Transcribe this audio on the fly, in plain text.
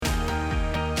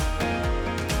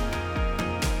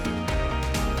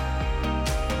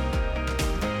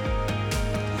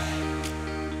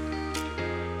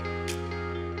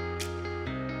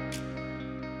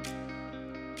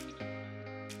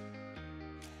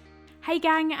Hey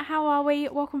gang, how are we?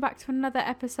 Welcome back to another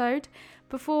episode.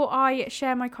 Before I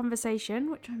share my conversation,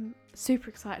 which I'm super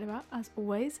excited about as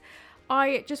always,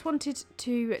 I just wanted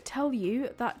to tell you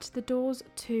that the doors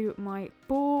to my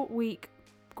 4-week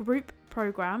group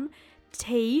program,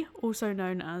 T, also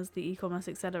known as the e-commerce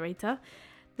accelerator,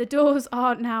 the doors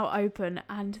are now open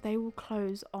and they will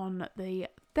close on the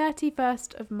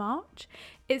 31st of March.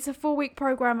 It's a 4-week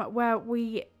program where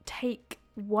we take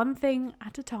one thing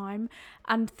at a time,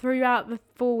 and throughout the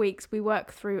 4 weeks we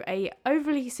work through a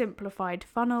overly simplified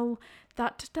funnel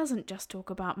that doesn't just talk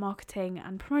about marketing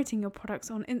and promoting your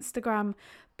products on Instagram,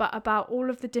 but about all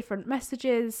of the different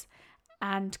messages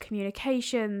and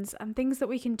communications and things that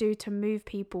we can do to move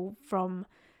people from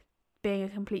being a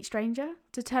complete stranger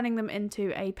to turning them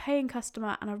into a paying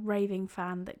customer and a raving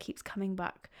fan that keeps coming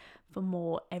back for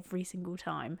more every single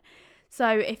time. So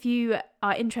if you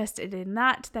are interested in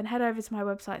that, then head over to my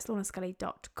website,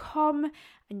 lornascully.com,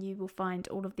 and you will find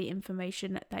all of the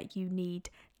information that you need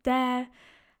there.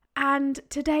 And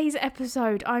today's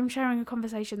episode, I'm sharing a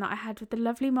conversation that I had with the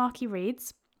lovely Marky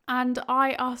Reeds, and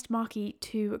I asked Marky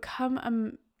to come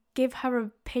and give her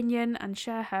opinion and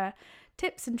share her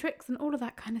tips and tricks and all of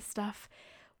that kind of stuff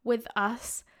with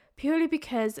us, purely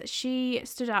because she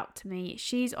stood out to me.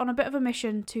 She's on a bit of a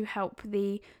mission to help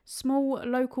the small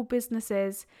local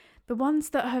businesses, the ones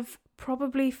that have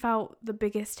probably felt the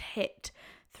biggest hit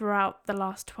throughout the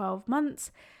last 12 months.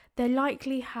 They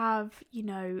likely have,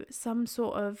 some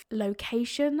sort of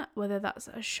location, whether that's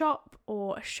a shop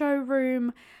or a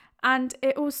showroom. And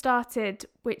it all started,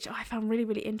 which I found really,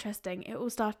 really interesting. It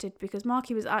all started because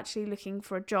Marky was actually looking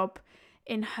for a job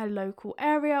in her local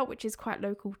area, which is quite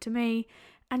local to me.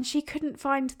 And she couldn't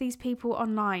find these people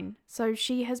online. So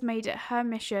she has made it her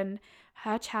mission,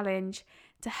 her challenge,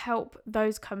 to help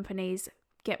those companies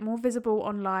get more visible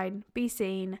online, be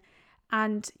seen,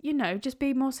 and, just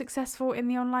be more successful in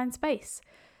the online space.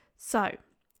 So,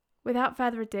 without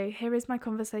further ado, here is my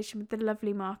conversation with the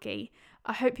lovely Marky.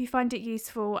 I hope you find it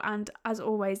useful. And as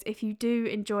always, if you do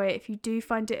enjoy it, if you do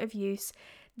find it of use,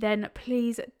 then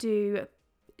please do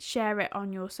share it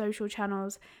on your social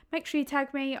channels. Make sure you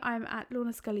tag me. I'm at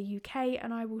Lorna Scully UK,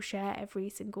 and I will share every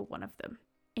single one of them.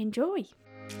 Enjoy.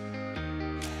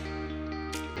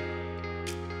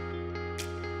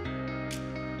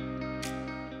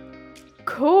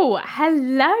 Cool.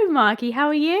 Hello, Marky. How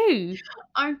are you?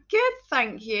 I'm good,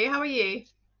 thank you. How are you?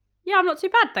 Yeah, I'm not too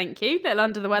bad, thank you. A little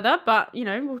under the weather, but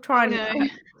we'll try and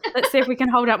let's see if we can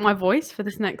hold out my voice for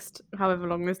this next however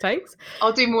long this takes.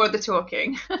 I'll do more of the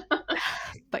talking.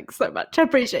 Thanks so much. I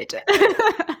appreciate it.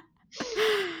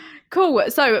 Cool.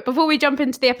 So before we jump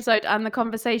into the episode and the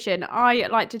conversation, I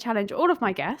like to challenge all of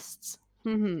my guests.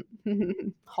 I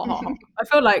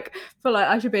feel like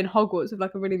I should be in Hogwarts with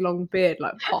like a really long beard,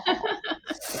 like.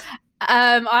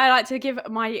 I like to give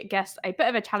my guests a bit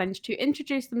of a challenge to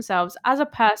introduce themselves as a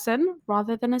person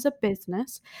rather than as a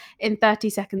business in 30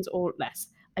 seconds or less.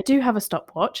 I do have a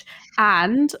stopwatch,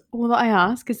 and all that I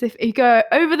ask is if you go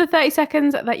over the 30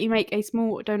 seconds that you make a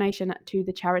small donation to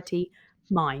the charity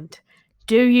Mind.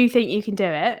 Do you think you can do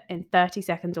it in 30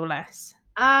 seconds or less?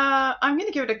 I'm going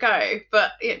to give it a go,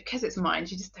 but because it's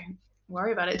Mind, you just don't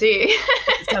worry about it, do you?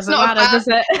 It doesn't matter, does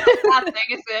it? Bad thing,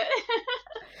 is it?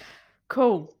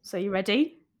 Cool. So you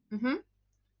ready? Mm-hmm.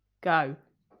 Go.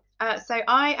 So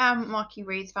I am Marky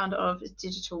Reeds, founder of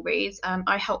Digital Reeds.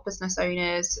 I help business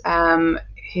owners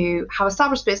who have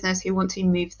established business who want to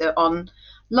move them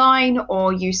online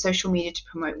or use social media to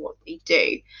promote what they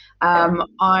do.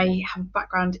 I have a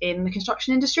background in the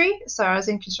construction industry. So I was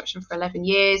in construction for 11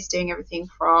 years, doing everything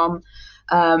from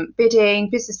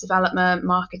bidding, business development,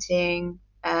 marketing,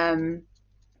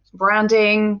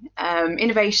 branding,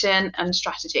 innovation, and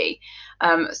strategy.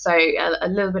 So a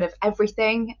little bit of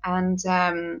everything. And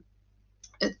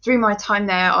through my time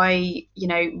there, I,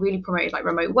 really promoted like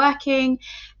remote working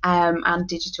and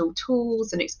digital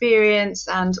tools and experience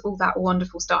and all that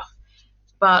wonderful stuff.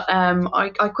 But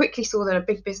I quickly saw that a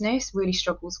big business really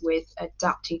struggles with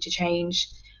adapting to change.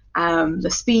 The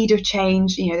speed of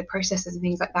change, the processes and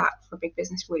things like that for a big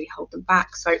business really hold them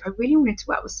back. So I really wanted to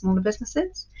work with smaller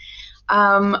businesses.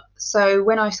 So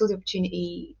when I saw the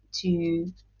opportunity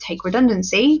to take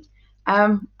redundancy,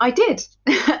 I did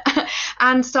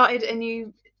and started a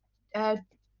new,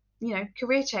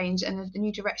 career change and a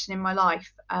new direction in my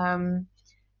life. I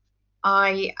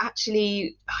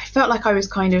felt like I was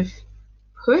kind of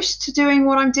pushed to doing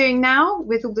what I'm doing now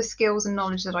with all the skills and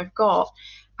knowledge that I've got.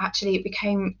 Actually, it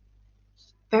became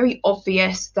very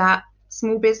obvious that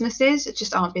small businesses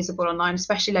just aren't visible online,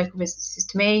 especially local businesses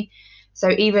to me. So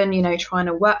even, trying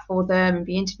to work for them and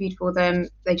be interviewed for them,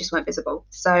 they just weren't visible.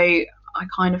 So I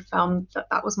kind of found that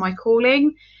that was my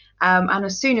calling. And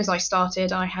as soon as I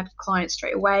started, I had clients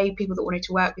straight away, people that wanted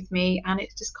to work with me, and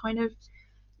it's just kind of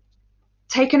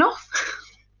taken off.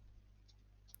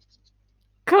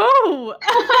 Cool.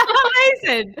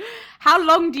 Amazing. How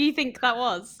long do you think that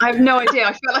was? I have no idea.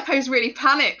 I felt like I was really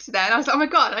panicked then. I was like, oh my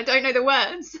God, I don't know the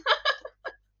words.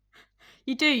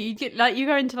 You do. You get like you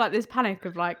go into like this panic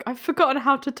of like I've forgotten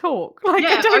how to talk. Like Yeah,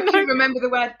 I don't know. couldn't remember the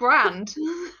word brand.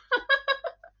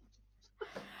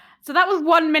 So that was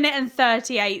 1 minute and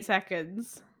 38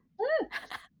 seconds.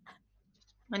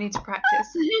 I need to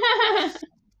practice.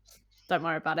 Don't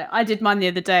worry about it. I did mine the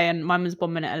other day, and mine was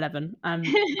 1 minute 11.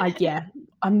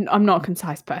 I'm not a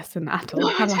concise person at all. No,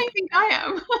 I don't think I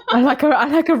am. I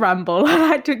like a ramble. I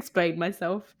like to explain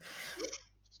myself.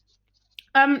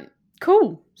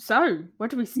 Cool. So where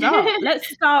do we start? Let's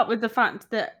start with the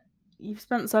fact that you've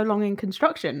spent so long in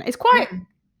construction. It's quite.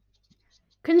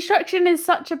 Construction is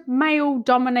such a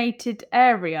male-dominated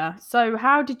area. So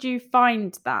how did you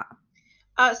find that?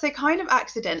 So kind of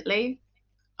accidentally.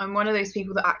 I'm one of those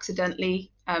people that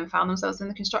accidentally found themselves in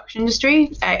the construction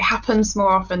industry. It happens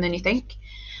more often than you think.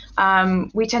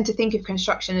 We tend to think of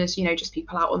construction as, you know, just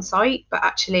people out on site, but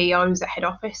actually I was at head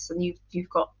office, and you've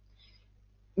got,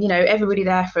 you know, everybody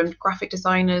there from graphic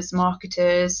designers,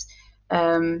 marketers,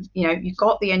 you know, you've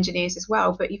got the engineers as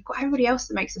well, but you've got everybody else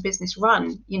that makes the business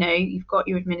run. You know, you've got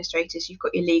your administrators, you've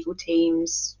got your legal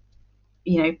teams,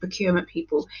 you know, procurement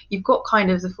people. You've got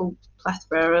kind of the full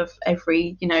plethora of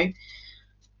every, you know,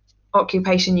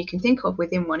 occupation you can think of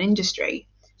within one industry.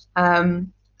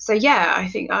 So yeah, I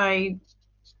think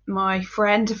my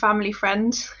friend, a family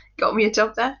friend, got me a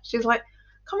job there. She was like,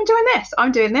 "Come and join this.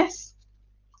 I'm doing this.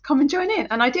 Come and join in,"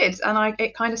 and I did, and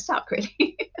it kind of stuck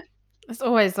really. It's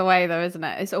always the way, though, isn't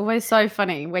it? It's always so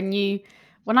funny when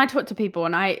I talk to people,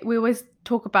 and we always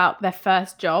talk about their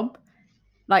first job.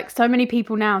 Like so many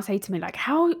people now say to me, like,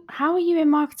 "How are you in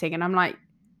marketing?" And I'm like,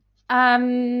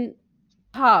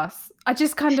 pass. I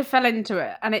just kind of fell into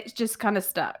it, and it's just kind of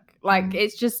stuck. Like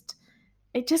it just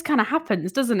kind of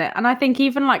happens, doesn't it? And I think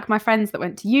even like my friends that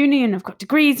went to uni and have got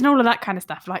degrees and all of that kind of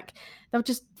stuff, like they'll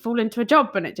just fall into a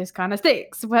job and it just kind of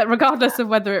sticks, regardless of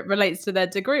whether it relates to their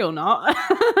degree or not.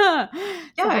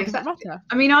 Yeah, exactly.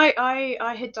 I mean,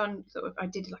 I had done I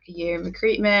did like a year in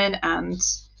recruitment, and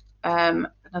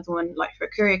another one like for a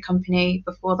courier company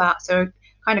before that. So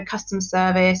kind of customer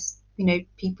service, you know,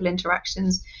 people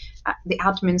interactions. The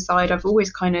admin side, I've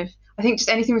always kind of, I think just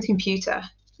anything with computer.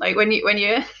 Like when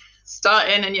you're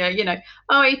starting and you're, you know,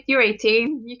 oh, you're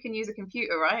 18, you can use a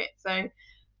computer, right? So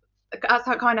that's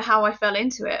how I fell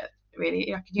into it.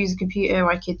 Really, I could use a computer.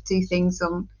 I could do things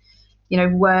on, you know,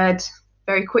 Word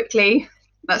very quickly.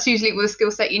 That's usually the skill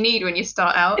set you need when you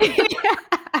start out.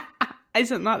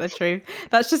 Isn't that the truth?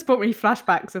 That's just brought me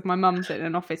flashbacks of my mum sitting in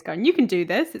an office going, "You can do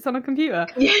this. It's on a computer."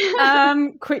 Yeah.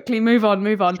 Quickly move on.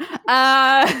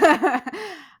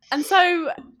 And so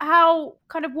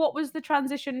what was the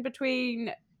transition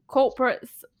between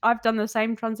corporates? I've done the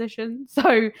same transition,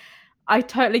 so I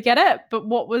totally get it. But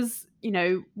what was, you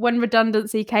know, when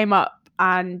redundancy came up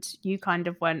and you kind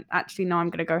of went, actually, no, I'm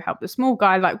going to go help the small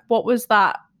guy. Like, what was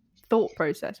that thought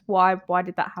process? Why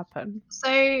did that happen?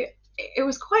 So it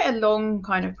was quite a long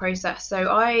kind of process.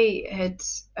 So I had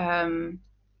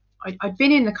I'd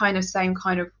been in the kind of same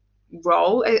kind of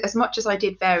role as much as I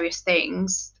did various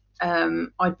things.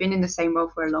 I'd been in the same role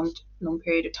for a long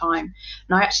period of time,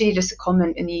 and I actually did a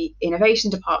secondment in the innovation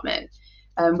department,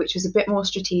 which was a bit more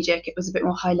strategic. It was a bit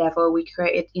more high level. We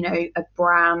created, you know, a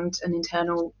brand, an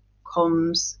internal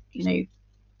comms, you know,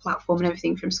 platform and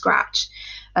everything from scratch,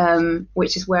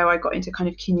 which is where I got into kind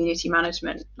of community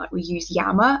management. Like we used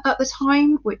Yammer at the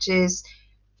time, which is,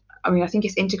 I mean, I think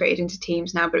it's integrated into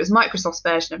Teams now, but it was Microsoft's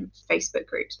version of Facebook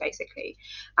groups, basically.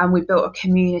 And we built a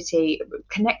community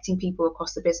connecting people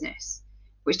across the business,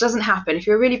 which doesn't happen. If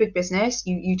you're a really big business,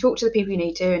 you talk to the people you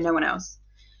need to and no one else.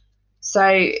 So,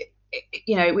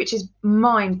 you know, which is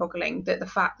mind-boggling, that the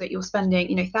fact that you're spending,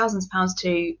 you know, thousands of pounds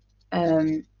to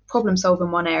problem solve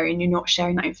in one area and you're not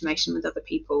sharing that information with other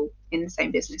people in the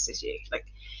same business as you. Like,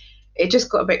 it just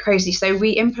got a bit crazy. So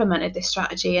we implemented this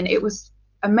strategy, and it was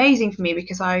amazing for me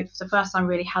because I, for the first time,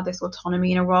 really had this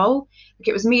autonomy in a role. Like,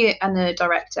 it was me and the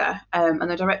director, and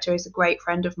the director is a great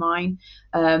friend of mine.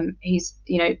 He's,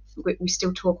 you know, we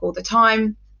still talk all the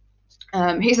time.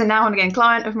 He's a now and again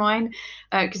client of mine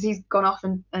because he's gone off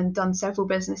and done several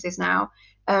businesses now.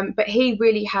 But he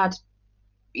really had,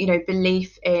 you know,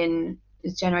 belief in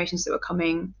the generations that were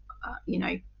coming, you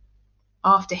know,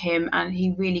 after him, and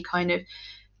he really kind of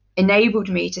enabled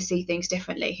me to see things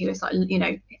differently. He was like, you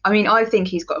know, I mean, I think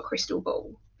he's got a crystal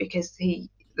ball because he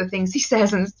the things he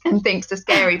says and thinks are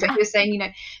scary, but he was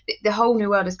saying, the whole new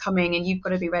world is coming and you've got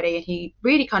to be ready. And he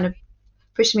really kind of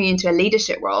pushed me into a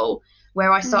leadership role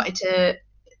where I started to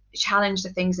challenge the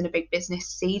things in a big business,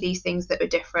 see these things that are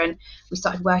different. We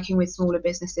started working with smaller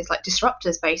businesses like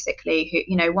disruptors, basically,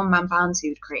 who, one-man bands who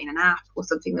would create an app or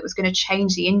something that was going to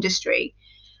change the industry.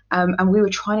 And we were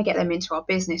trying to get them into our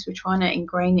business. We're trying to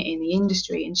ingrain it in the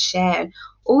industry and share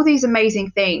all these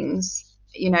amazing things.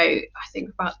 I think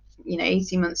about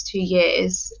 18 months, 2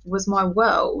 years was my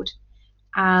world,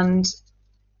 and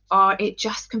it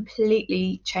just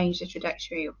completely changed the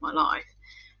trajectory of my life.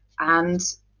 And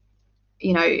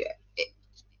I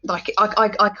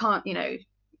can't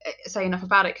say enough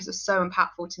about it because it's so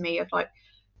impactful to me. Of like,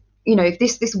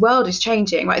 this world is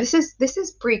changing. Right, this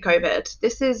is pre-COVID.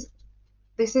 This is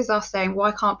us saying,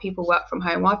 why can't people work from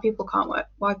home? Why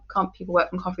can't people work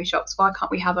from coffee shops? Why can't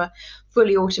we have a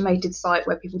fully automated site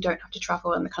where people don't have to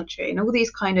travel in the country? And all these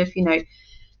kind of,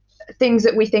 things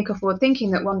that we think are forward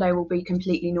thinking that one day will be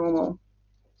completely normal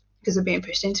because we're being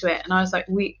pushed into it. And I was like,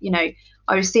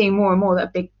 I was seeing more and more that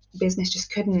a big business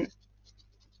just couldn't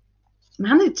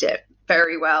manage it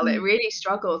very well. It really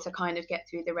struggled to kind of get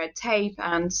through the red tape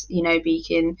and, be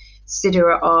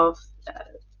considerate of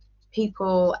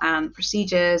people and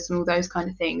procedures and all those kind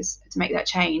of things to make that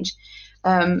change.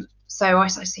 So I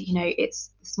see, it's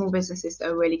the small businesses that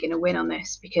are really going to win on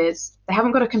this because they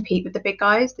haven't got to compete with the big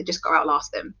guys. They just got to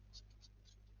outlast them.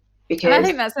 And I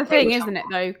think that's the thing, isn't it,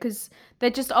 though? Because they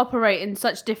just operate in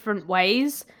such different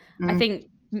ways. I think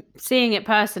seeing it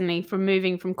personally from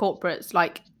moving from corporates,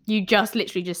 like you just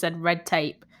literally just said red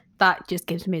tape, that just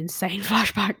gives me insane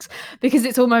flashbacks because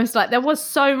it's almost like there was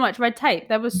so much red tape.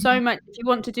 There was so much, if you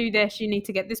want to do this, you need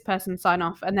to get this person sign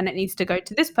off and then it needs to go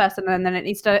to this person and then it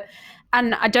needs to,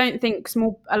 and I don't think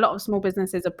a lot of small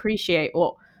businesses appreciate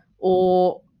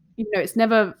or it's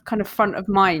never kind of front of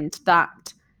mind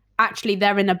that actually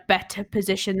they're in a better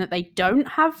position that they don't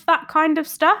have that kind of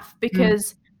stuff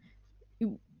because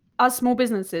as small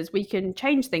businesses, we can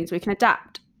change things, we can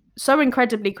adapt so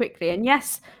incredibly quickly. And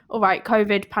yes, all right,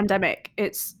 COVID, pandemic,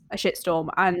 it's a shitstorm.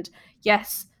 And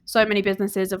yes, so many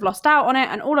businesses have lost out on it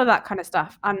and all of that kind of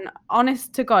stuff. And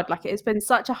honest to God, like it's been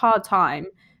such a hard time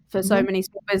for so many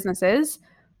small businesses.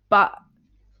 But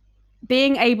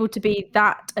being able to be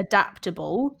that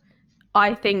adaptable,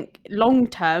 I think long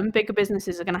term, bigger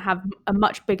businesses are going to have a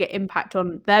much bigger impact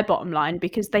on their bottom line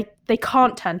because they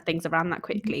can't turn things around that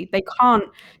quickly. They can't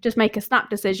just make a snap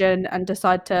decision and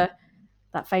decide to,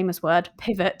 that famous word,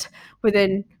 pivot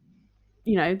within,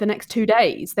 the next 2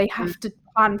 days. They have to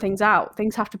plan things out.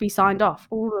 Things have to be signed off,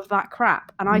 all of that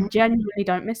crap. And I genuinely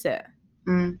don't miss it.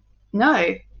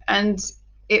 No, and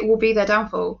it will be their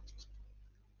downfall.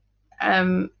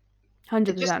 100%.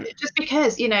 Just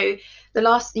because, the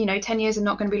last, 10 years are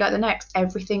not going to be like the next.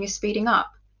 Everything is speeding up.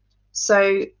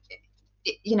 So,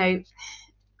 when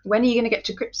are you going to get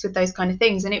to grips with those kind of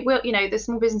things? And it will, the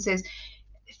small businesses,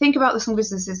 think about the small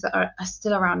businesses that are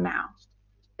still around now.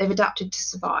 They've adapted to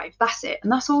survive. That's it.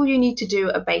 And that's all you need to do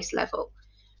at a base level.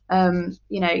 It's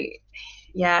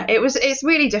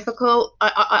really difficult.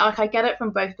 I get it from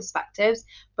both perspectives,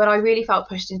 but I really felt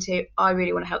pushed into, I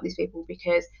really want to help these people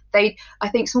because I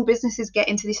think small businesses get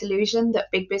into this illusion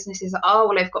that big businesses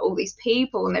are, they've got all these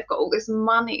people and they've got all this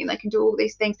money and they can do all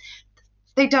these things.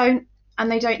 They don't. And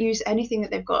they don't use anything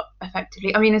that they've got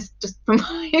effectively. I mean, it's just from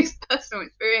my personal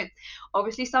experience.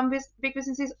 Obviously, some big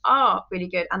businesses are really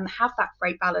good and have that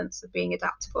great balance of being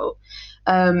adaptable.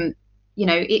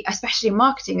 Especially in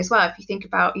marketing as well. If you think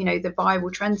about, the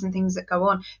viral trends and things that go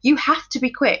on, you have to be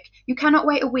quick. You cannot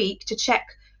wait a week to check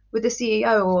with the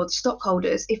CEO or the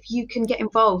stockholders if you can get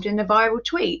involved in a viral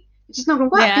tweet. It's just not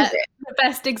going to work, is it? The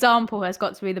best example has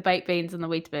got to be the baked beans and the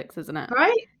Weetabix, isn't it?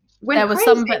 Right?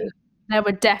 There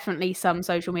were definitely some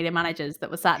social media managers that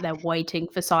were sat there waiting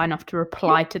for sign off to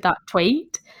reply to that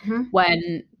tweet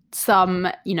when some,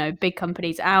 big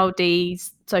companies,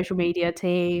 Audi's social media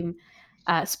team,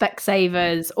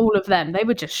 Specsavers, all of them, they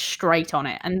were just straight on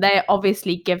it. And they're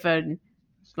obviously given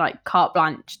like carte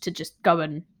blanche to just go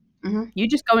and you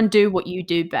just go and do what you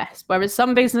do best. Whereas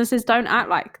some businesses don't act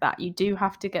like that. You do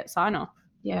have to get sign off.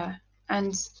 Yeah.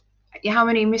 And how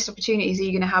many missed opportunities are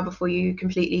you going to have before you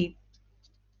completely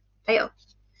fail?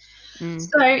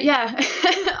 So yeah,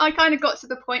 I kind of got to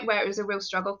the point where it was a real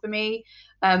struggle for me.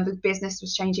 The business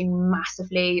was changing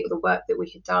massively. The work that we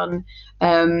had done,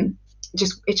 it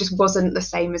just wasn't the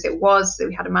same as it was. So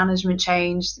we had a management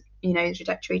change,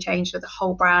 trajectory change for the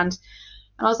whole brand.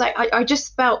 And I was like, I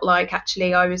just felt like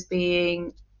actually I was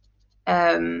being,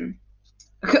 call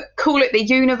it the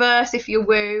universe if you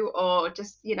woo, or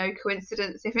just,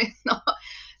 coincidence if it's not,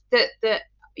 that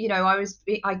I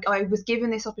was given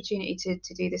this opportunity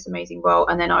to do this amazing role,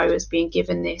 and then I was being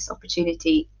given this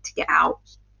opportunity to get out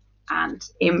and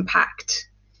impact,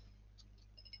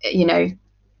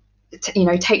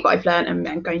 take what I've learned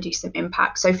and go and do some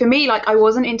impact. So for me, like, I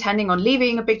wasn't intending on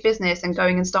leaving a big business and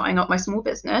going and starting up my small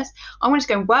business. I wanted to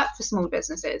go and work for small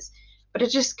businesses, but I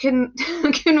just couldn't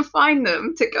find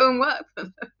them to go and work for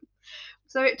them.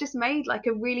 So it just made like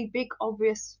a really big,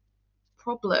 obvious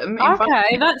problem.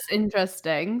 Okay, that's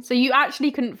interesting. So you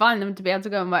actually couldn't find them to be able to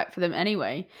go and work for them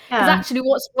anyway. Because actually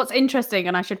what's interesting,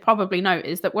 and I should probably note,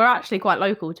 is that we're actually quite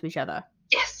local to each other.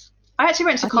 Yes. I actually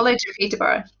went to college in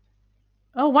Peterborough.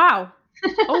 Oh, wow.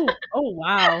 Oh wow. Oh,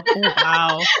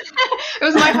 wow. It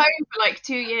was my home for like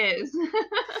 2 years.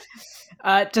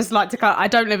 Just like to I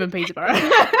don't live in Peterborough.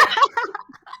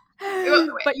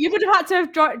 But you would have had to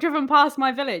have driven past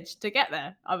my village to get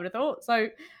there, I would have thought. So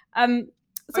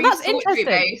that's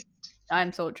interesting.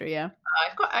 I'm Sawtry, yeah.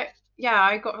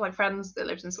 I got like friends that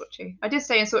lived in Sawtry. I did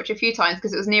stay in Sawtry a few times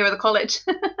because it was nearer the college.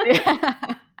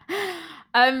 Yeah.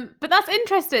 But that's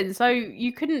interesting. So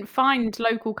you couldn't find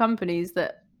local companies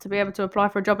to be able to apply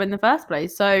for a job in the first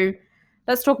place. So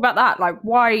let's talk about that. Like,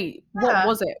 why? What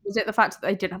was it? Was it the fact that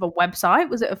they didn't have a website?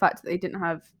 Was it the fact that they didn't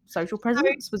have social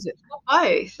presence? Was it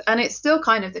both? And it's still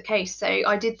kind of the case. So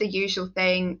I did the usual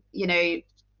thing.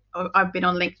 I've been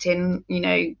on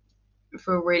LinkedIn,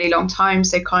 for a really long time.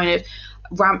 So kind of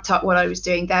ramped up what I was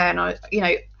doing there. And I,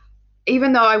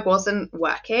 even though I wasn't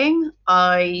working,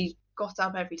 I got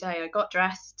up every day. I got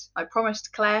dressed. I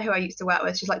promised Claire, who I used to work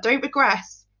with, she's like, don't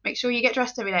regress. Make sure you get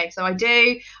dressed every day. So I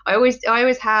do. I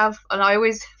always have, and I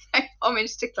always pay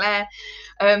homage to Claire.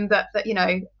 That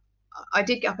I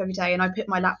did get up every day, and I put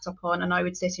my laptop on, and I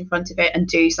would sit in front of it and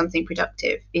do something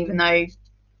productive. Even though I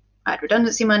had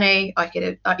redundancy money, I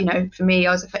could have, for me,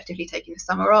 I was effectively taking the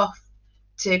summer off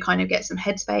to kind of get some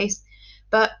headspace.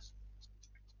 But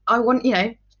I want,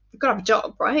 I've got to have a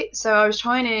job, right? So I was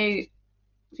trying to,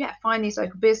 find these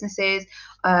local businesses,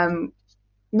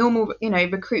 normal,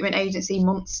 recruitment agency,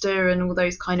 Monster, and all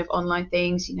those kind of online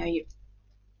things,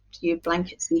 your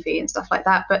blanket CV and stuff like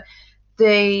that. But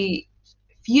the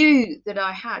view that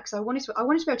I had, because I wanted to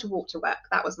be able to walk to work.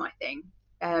 That was my thing.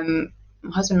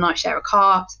 My husband and I share a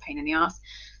car. It's a pain in the ass.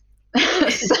 So I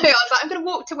was like, I'm going to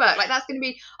walk to work. Like, that's going to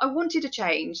be, I wanted to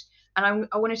change, and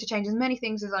I wanted to change as many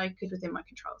things as I could within my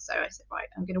control. So I said, right,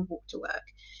 I'm going to walk to work.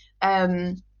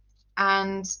 And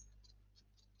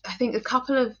I think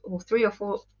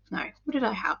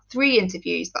three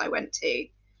interviews that I went to.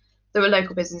 There were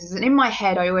local businesses, and in my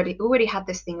head, I already had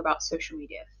this thing about social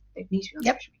media. They need to be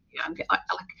on social media.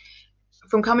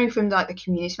 From coming from like the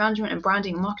community management and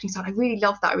branding and marketing side, I really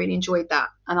loved that. I really enjoyed that,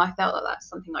 and I felt that that's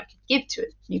something I could give to a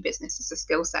new business as a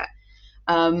skill set.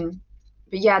 But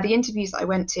yeah, the interviews that I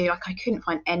went to, like, I couldn't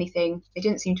find anything. They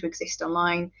didn't seem to exist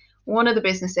online. One of the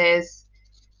businesses,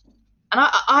 and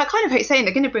I kind of hate saying,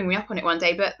 they're going to bring me up on it one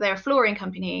day, but they're a flooring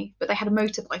company, but they had a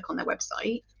motorbike on their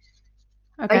website.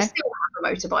 Okay. They still have a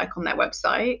motorbike on their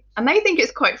website, and they think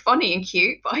it's quite funny and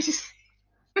cute, but I just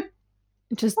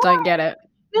don't get it.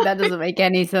 That doesn't make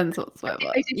any sense whatsoever.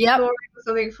 They did flooring or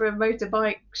something for a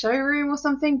motorbike showroom or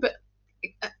something, but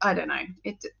I don't know.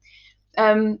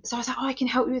 So I was like, I can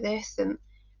help you with this. And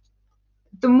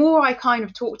the more I kind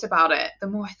of talked about it, the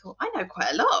more I thought, I know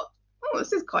quite a lot. Oh,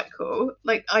 this is quite cool.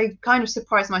 Like, I kind of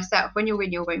surprised myself when you're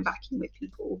in your own vacuum with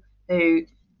people who,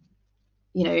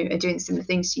 are doing similar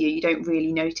things to you. You don't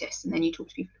really notice, and then you talk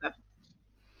to people who have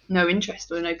no interest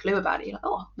or no clue about it. You're like,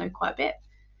 oh, I know quite a bit.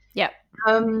 Yeah.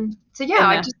 So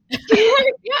yeah,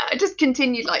 I just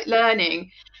continued like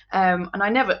learning, and I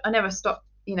never stopped,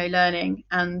 learning.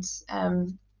 And so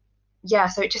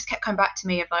it just kept coming back to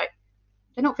me of like,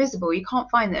 they're not visible. You can't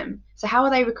find them. So how are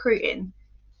they recruiting?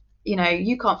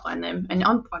 You can't find them. And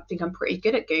I think I'm pretty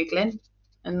good at Googling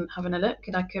and having a look,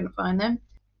 and I couldn't find them.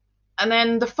 And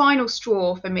then the final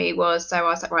straw for me was, so I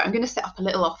was like, right, I'm going to set up a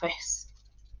little office.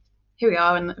 Here we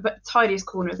are in the tidiest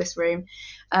corner of this room.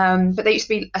 But there used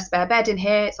to be a spare bed in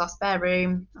here. It's our spare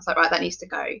room. I was like, right, that needs to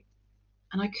go.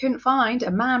 And I couldn't find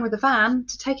a man with a van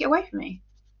to take it away from me.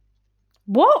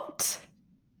 What?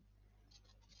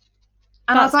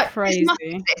 And I was like, crazy.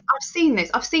 I've seen this.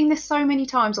 I've seen this so many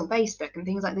times on Facebook and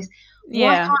things like this. Yeah.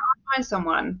 Why can't I find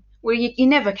someone? Well, you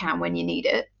never can when you need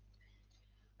it.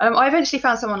 I eventually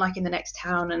found someone like in the next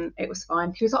town, and it was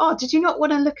fine. He was like, oh, did you not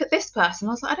want to look at this person?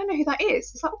 I was like, I don't know who that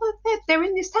is. It's like, well, they're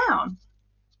in this town.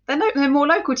 They're more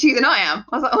local to you than I am.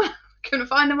 I was like, oh, I couldn't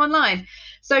find them online.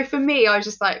 So for me, I was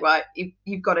just like, right,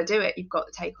 you've got to do it. You've got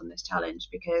to take on this challenge,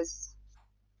 because,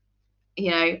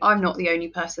 I'm not the only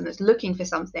person that's looking for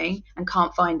something and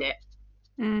can't find it.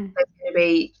 There's going to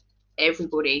be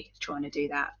everybody trying to do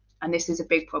that, and this is a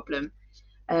big problem.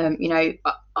 You know,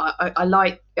 I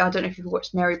like, I don't know if you've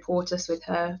watched Mary Portas with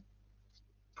her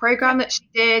program that she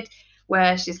did,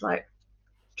 where she's like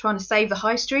trying to save the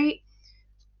high street.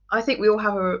 I think we all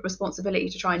have a responsibility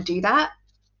to try and do that,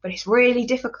 but it's really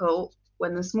difficult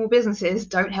when the small businesses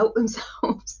don't help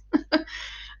themselves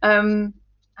and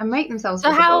make themselves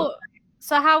visible.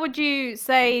 So how would you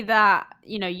say that,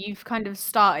 you know, you've kind of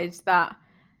started that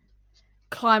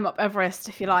climb up Everest,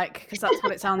 if you like, because that's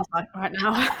what it sounds like right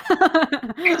now?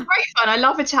 It's great fun. I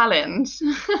love a challenge.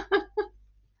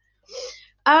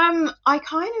 I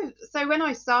kind of, so when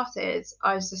I started,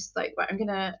 I was just like, right, I'm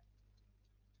gonna,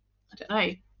 I don't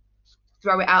know,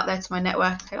 throw it out there to my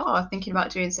network and say, oh, I'm thinking about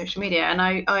doing social media. And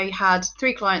I had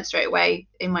 3 clients straight away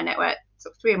in my network, so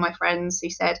 3 of my friends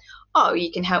who said, oh,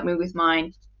 you can help me with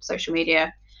my social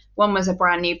media. One was a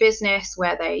brand new business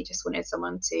where they just wanted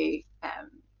someone to,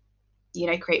 you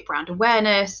know, create brand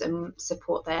awareness and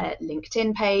support their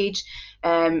LinkedIn page.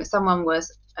 Someone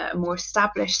was a more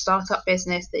established startup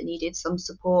business that needed some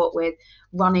support with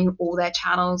running all their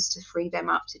channels to free them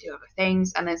up to do other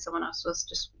things. And then someone else was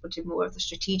just wanted more of the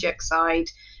strategic side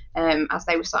as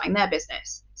they were starting their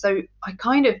business. So I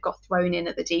kind of got thrown in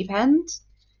at the deep end.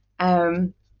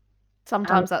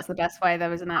 Sometimes that's the best way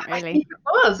though, isn't it, really? I think it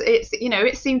was. It's, you know,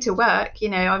 it seemed to work. You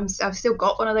know, I've still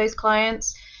got one of those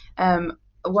clients.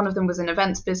 One of them was an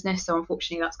events business, so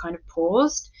unfortunately that's kind of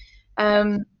paused.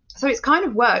 So it's kind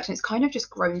of worked, and it's kind of just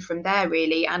grown from there,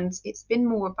 really. And it's been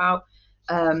more about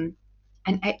an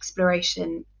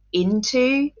exploration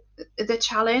into the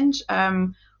challenge.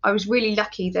 I was really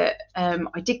lucky that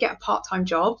I did get a part-time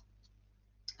job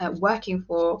working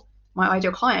for my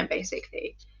ideal client,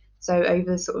 basically. So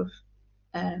over sort of,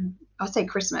 I'd say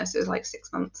Christmas, it was like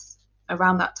 6 months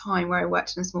around that time where I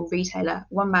worked in a small retailer,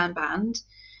 one-man band.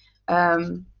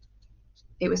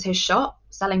 It was his shop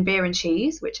selling beer and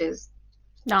cheese, which is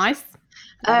nice.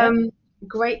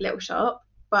 Great little shop,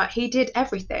 but he did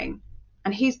everything,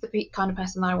 and he's the kind of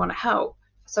person that I want to help.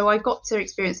 So I got to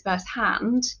experience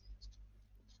firsthand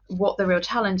what the real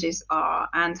challenges are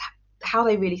and how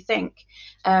they really think.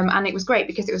 And it was great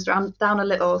because it was down a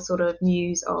little sort of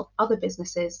news of other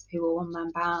businesses who were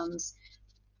one-man bands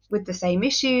with the same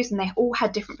issues, and they all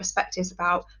had different perspectives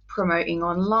about promoting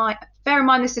online. Bear in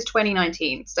mind, this is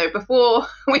 2019, so before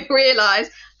we realise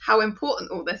how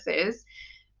important all this is,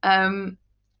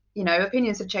 you know,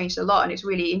 opinions have changed a lot, and it's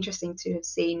really interesting to have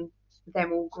seen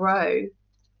them all grow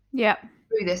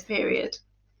through this period.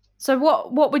 So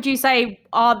what would you say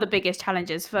are the biggest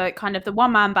challenges for kind of the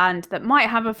one-man band that might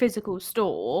have a physical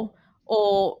store,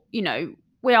 or, you know,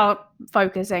 we are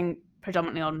focusing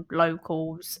predominantly on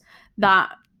locals that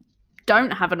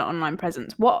don't have an online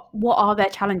presence? What are their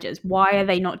challenges? Why are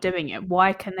they not doing it?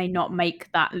 Why can they not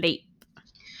make that leap?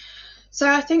 So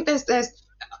I think there's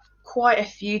quite a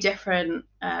few different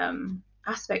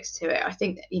aspects to it. I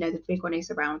think that, you know, the big one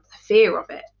is around the fear of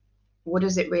it. What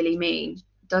does it really mean?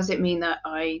 Does it mean that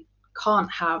I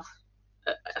can't have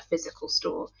a physical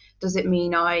store? Does it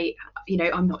mean you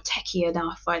know, I'm not techie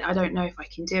enough? I don't know if I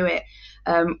can do it.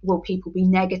 Will people be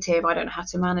negative? I don't know how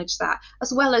to manage that.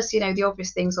 As well as, you know, the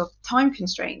obvious things of time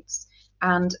constraints.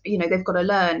 And, you know, they've got to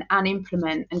learn and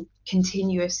implement and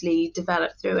continuously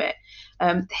develop through it.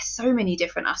 There's so many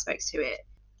different aspects to it,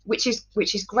 which is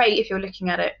great if you're looking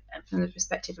at it from the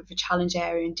perspective of a challenge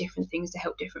area and different things to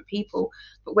help different people.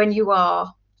 But when you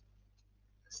are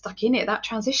stuck in it, that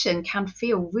transition can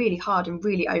feel really hard and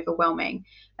really overwhelming.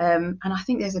 And I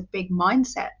think there's a big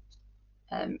mindset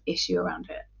issue around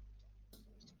it.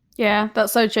 Yeah,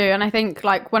 that's so true. And I think,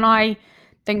 like, when I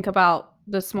think about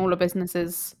the smaller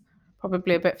businesses,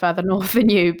 probably a bit further north than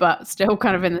you, but still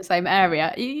kind of in the same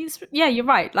area, yeah, you're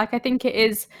right. Like, I think it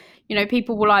is, you know,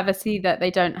 people will either see that they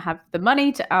don't have the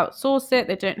money to outsource it,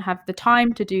 they don't have the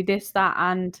time to do this, that,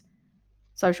 and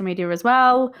social media as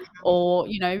well, or,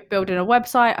 you know, building a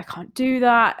website, I can't do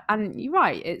that. And you're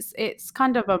right, it's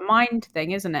kind of a mind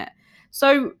thing, isn't it?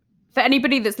 So for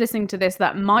anybody that's listening to this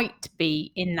that might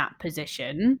be in that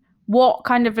position, what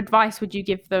kind of advice would you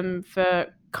give them for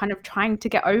kind of trying to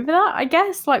get over that, I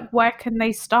guess? Like, where can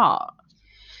they start?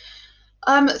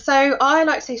 So I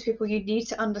like to say to people, you need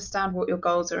to understand what your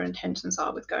goals or intentions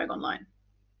are with going online.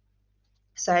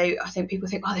 So I think people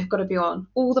think, oh, they've got to be on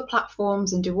all the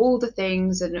platforms and do all the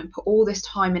things and put all this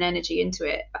time and energy into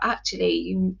it. But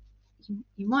actually,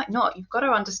 you might not. You've got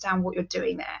to understand what you're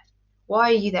doing there. Why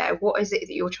are you there? What is it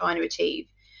that you're trying to achieve?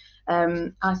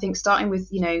 I think starting with,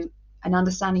 you know, an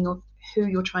understanding of who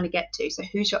you're trying to get to. So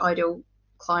who's your ideal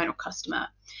client or customer?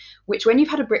 Which, when you've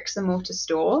had a bricks and mortar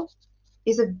store,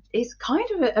 is kind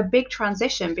of a big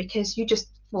transition, because you just,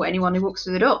 well, anyone who walks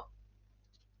through the door.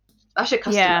 That's your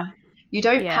customer. Yeah. You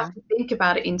don't Yeah. have to think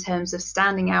about it in terms of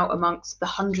standing out amongst the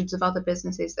hundreds of other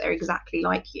businesses that are exactly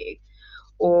like you,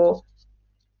 or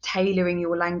tailoring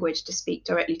your language to speak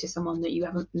directly to someone that you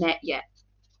haven't met yet.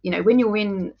 When you're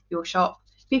in your shop,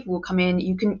 people will come in,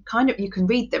 you can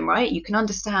read them, right? You can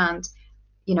understand,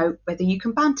 whether you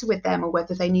can banter with them or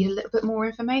whether they need a little bit more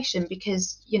information,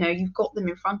 because you've got them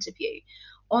in front of you.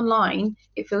 Online,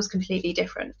 it feels completely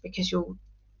different because you're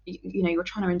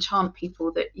trying to enchant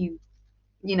people that you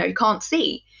can't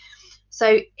see.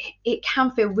 So it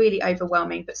can feel really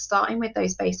overwhelming, but starting with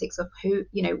those basics of who,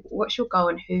 what's your goal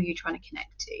and who you're trying to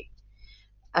connect to,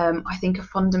 I think are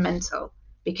fundamental,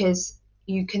 because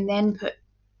you can then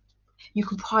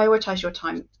prioritize your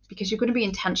time, because you're going to be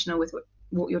intentional with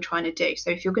what you're trying to do. So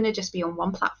if you're going to just be on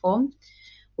one platform,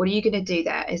 what are you going to do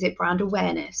there? Is it brand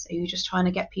awareness? Are you just trying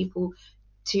to get people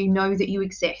to know that you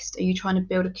exist? Are you trying to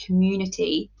build a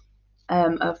community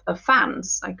of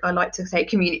fans? I like to say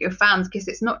community of fans, because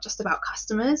it's not just about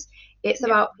customers. It's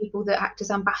about people that act as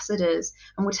ambassadors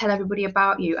and will tell everybody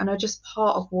about you and are just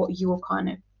part of what you're kind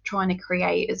of trying to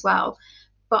create as well.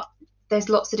 But there's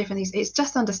lots of different things. It's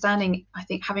just understanding, I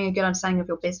think, having a good understanding of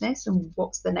your business and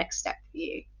what's the next step for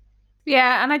you.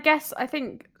 Yeah, and I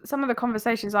think some of the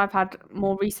conversations I've had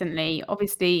more recently,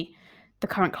 obviously the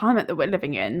current climate that we're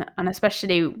living in, and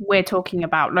especially we're talking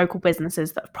about local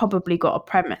businesses that have probably got a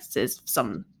premises of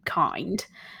some kind.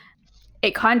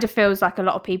 It kind of feels like a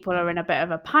lot of people are in a bit of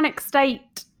a panic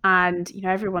state, and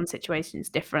everyone's situation is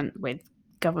different with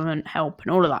government help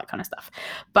and all of that kind of stuff.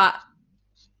 But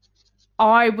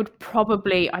I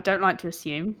don't like to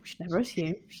assume. You should never assume.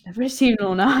 You should never assume,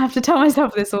 Lorna. I have to tell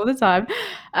myself this all the time.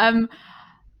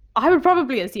 I would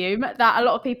probably assume that a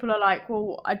lot of people are like,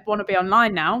 well, I'd want to be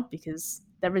online now because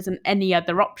there isn't any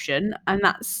other option. And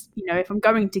that's, if I'm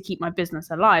going to keep my business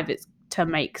alive, it's to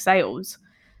make sales.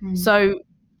 So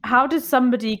how does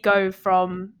somebody go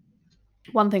from,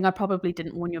 one thing I probably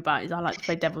didn't warn you about is I like to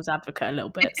play devil's advocate a little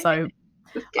bit. So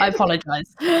I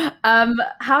apologize.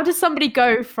 How does somebody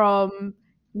go from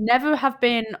never have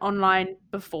been online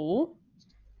before,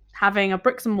 having a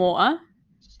bricks and mortar,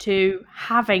 to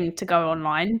having to go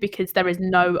online because there is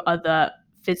no other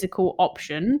physical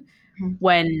option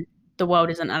when the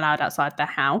world isn't allowed outside their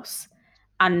house?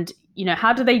 And,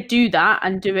 how do they do that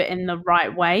and do it in the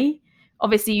right way?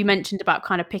 Obviously, you mentioned about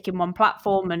kind of picking one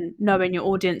platform and knowing your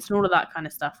audience and all of that kind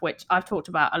of stuff, which I've talked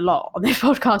about a lot on this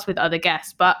podcast with other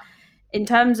guests. But in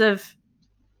terms of,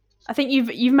 I think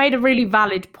you've made a really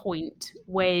valid point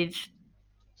with,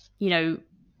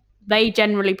 they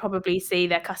generally probably see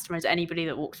their customer as anybody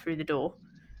that walks through the door.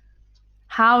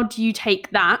 How do you take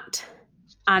that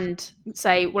and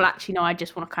say, well, actually, no, I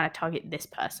just want to kind of target this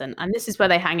person, and this is where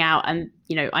they hang out, and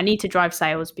I need to drive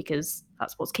sales because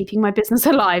that's what's keeping my business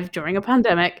alive during a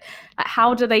pandemic? Like,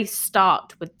 how do they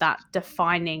start with that,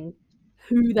 defining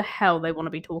who the hell they want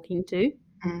to be talking to?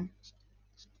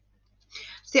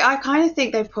 See, I kind of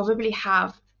think they probably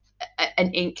have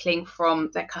an inkling from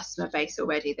their customer base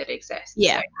already that exists.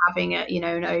 Yeah. So having an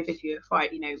overview of,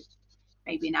 right,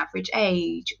 maybe an average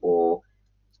age, or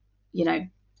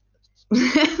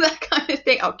that kind of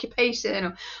thing,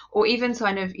 occupation, or even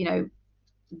kind of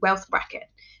wealth bracket,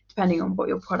 depending on what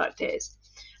your product is.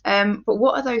 But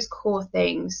what are those core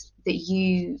things that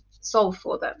you solve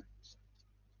for them?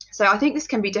 So I think this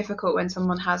can be difficult when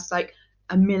someone has like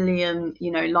a million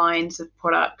lines of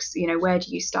products. Where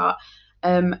do you start?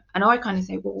 And I kind of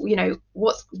say, well,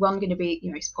 what's one going to be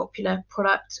your most popular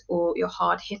product, or your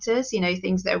hard hitters,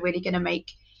 things that are really going to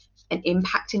make an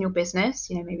impact in your business,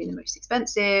 maybe the most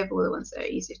expensive or the ones that are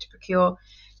easier to procure.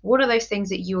 What are those things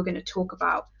that you are going to talk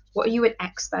about? What are you an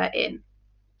expert in?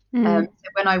 So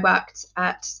when I worked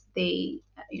at the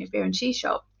beer and cheese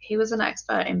shop, he was an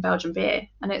expert in Belgian beer,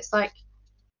 and it's like,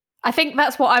 I think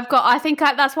that's what I've got. I think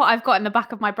that's what I've got in the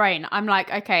back of my brain. I'm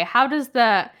like, okay, how does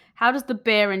the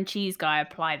beer and cheese guy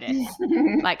apply this?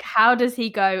 Like, how does he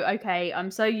go, okay,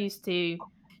 I'm so used to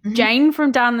Jane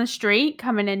from down the street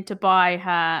coming in to buy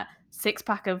her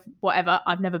 6-pack of whatever.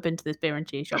 I've never been to this beer and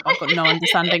cheese shop. I've got no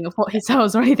understanding of what he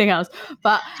sells or anything else.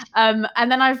 But and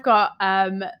then I've got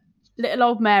little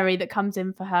old Mary that comes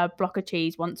in for her block of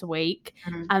cheese once a week.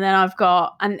 And then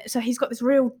and so he's got this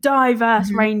real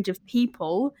diverse range of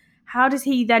people. How does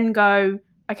he then go,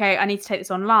 okay, I need to take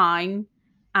this online,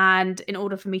 and in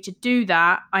order for me to do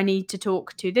that, I need to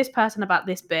talk to this person about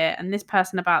this beer, and this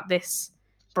person about this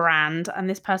brand, and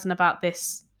this person about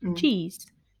this cheese?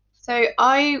 So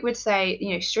I would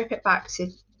say, strip it back to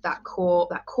that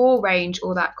core range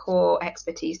or that core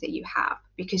expertise that you have,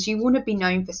 because you want to be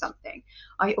known for something.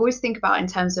 I always think about in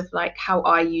terms of like how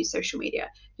I use social media.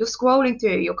 You're scrolling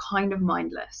through, you're kind of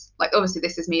mindless. Like obviously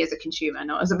this is me as a consumer,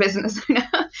 not as a business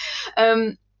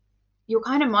owner. You're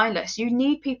kind of mindless. You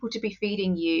need people to be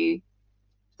feeding you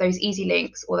those easy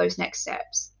links or those next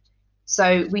steps.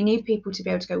 So we need people to be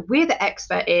able to go, we're the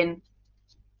expert in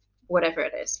whatever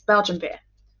it is, Belgian beer.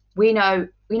 We know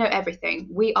everything.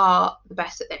 We are the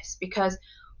best at this, because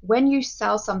when you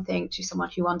sell something to someone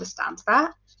who understands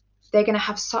that, they're going to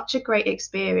have such a great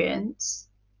experience.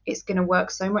 It's going to work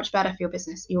so much better for your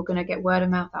business. You're going to get word of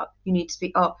mouth out. You need to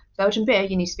speak, Belgian beer,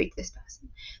 you need to speak to this person.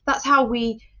 That's how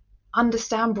we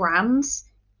understand brands,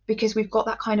 because we've got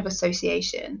that kind of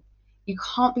association. You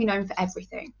can't be known for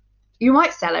everything. You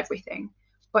might sell everything,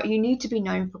 but you need to be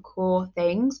known for core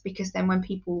things, because then when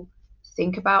people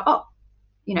think about,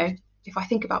 if I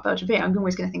think about Belgian beer, I'm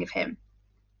always going to think of him.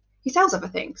 He sells other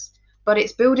things, but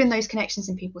it's building those connections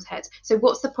in people's heads. So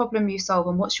what's the problem you solve,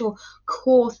 and what's your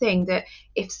core thing that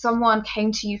if someone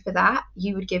came to you for that,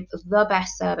 you would give the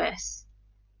best service,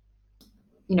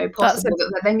 possible,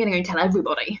 that they're then going to go and tell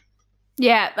everybody.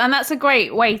 Yeah, and that's a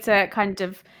great way to kind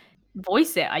of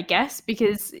voice it, I guess,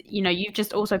 because, you've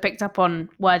just also picked up on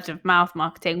word of mouth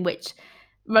marketing, which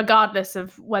regardless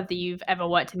of whether you've ever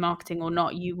worked in marketing or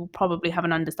not, you will probably have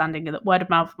an understanding that word of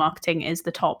mouth marketing is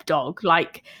the top dog.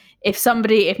 Like if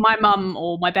my mum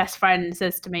or my best friend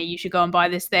says to me, you should go and buy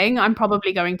this thing, I'm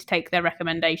probably going to take their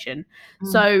recommendation.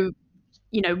 So,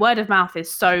 word of mouth is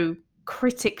so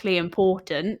critically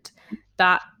important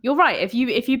that you're right. If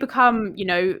you become,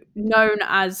 known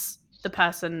as the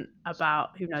person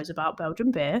who knows about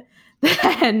Belgian beer,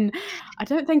 then I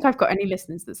don't think I've got any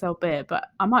listeners that sell beer, but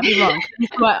I might be wrong.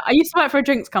 I used to work for a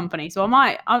drinks company, so I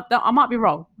might be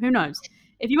wrong. Who knows?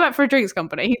 If you work for a drinks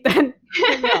company, then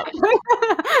hit me up.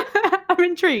 I'm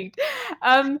intrigued.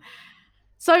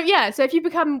 So if you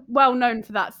become well known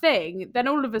for that thing, then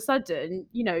all of a sudden,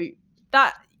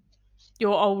 that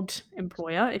your old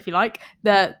employer, if you like,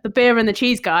 the beer and the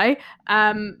cheese guy,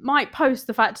 might post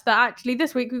the fact that actually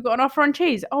this week we've got an offer on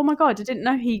cheese. Oh my God, I didn't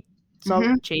know he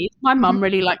sold cheese. My mum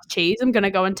really likes cheese. I'm going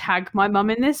to go and tag my mum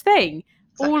in this thing.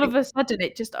 Exactly. All of a sudden,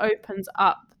 it just opens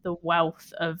up the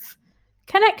wealth of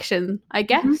connection, I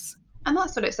guess. And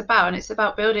that's what it's about. And it's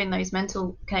about building those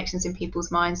mental connections in people's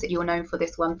minds that you're known for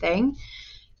this one thing.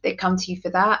 They come to you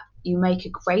for that. You make a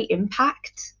great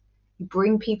impact. You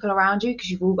bring people around you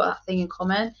because you've all got that thing in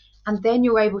common. And then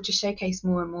you're able to showcase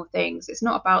more and more things. It's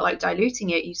not about like diluting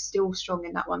it. You're still strong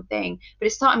in that one thing. But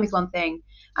it's starting with one thing.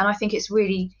 And I think it's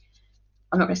really,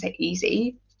 I'm not going to say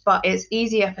easy, but it's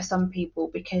easier for some people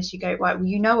because you go, right, well,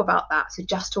 you know about that. So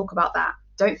just talk about that.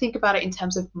 Don't think about it in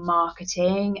terms of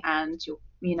marketing and your,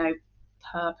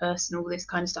 purpose and all this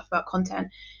kind of stuff about content.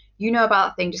 You know about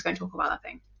that thing, just go and talk about that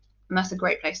thing. And that's a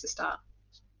great place to start.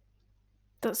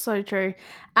 That's so true.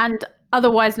 And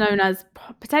otherwise known as,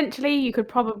 potentially, you could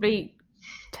probably,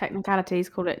 technicalities,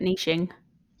 call it niching.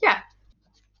 Yeah.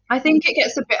 I think it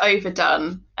gets a bit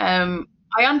overdone.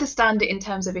 I understand it in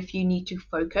terms of if you need to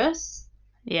focus.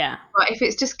 Yeah. But if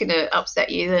it's just going to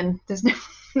upset you, then there's no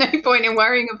point in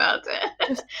worrying about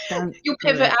it. You'll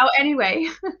pivot out anyway.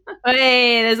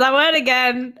 Hey, there's that word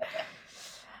again.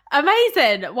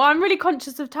 Amazing. Well, I'm really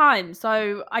conscious of time,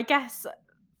 so I guess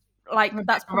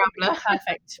that's probably the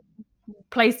perfect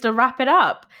place to wrap it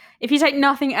up. If you take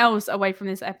nothing else away from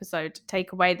this episode,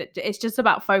 take away that it's just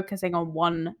about focusing on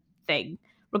one thing.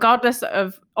 Regardless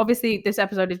of, obviously, this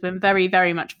episode has been very,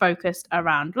 very much focused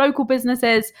around local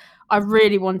businesses. I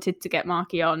really wanted to get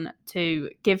Marky on to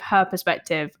give her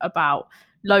perspective about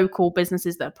local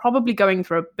businesses that are probably going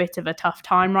through a bit of a tough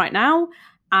time right now.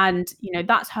 And,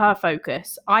 that's her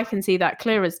focus. I can see that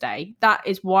clear as day. That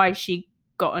is why she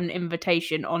got an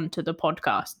invitation onto the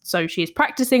podcast. So she's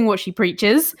practicing what she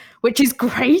preaches, which is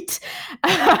great.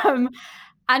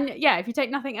 And if you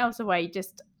take nothing else away,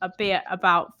 just a bit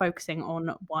about focusing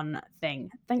on one thing.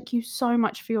 Thank you so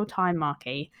much for your time,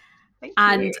 Marky. Thank you.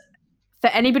 And for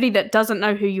anybody that doesn't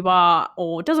know who you are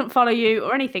or doesn't follow you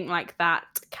or anything like that,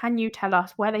 can you tell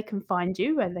us where they can find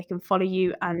you, where they can follow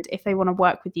you, and if they want to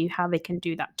work with you, how they can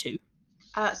do that too?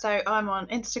 So I'm on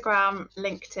Instagram,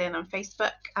 LinkedIn, and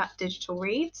Facebook at Digital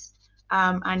Reads.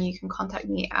 And you can contact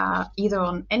me either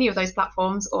on any of those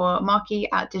platforms or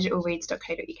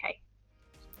marky@digitalreads.co.uk.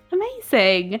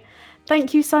 Amazing.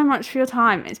 Thank you so much for your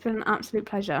time. It's been an absolute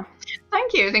pleasure.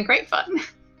 Thank you. It's been great fun.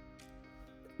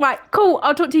 Right, cool.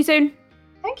 I'll talk to you soon.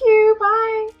 Thank you.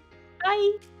 Bye.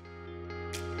 Bye.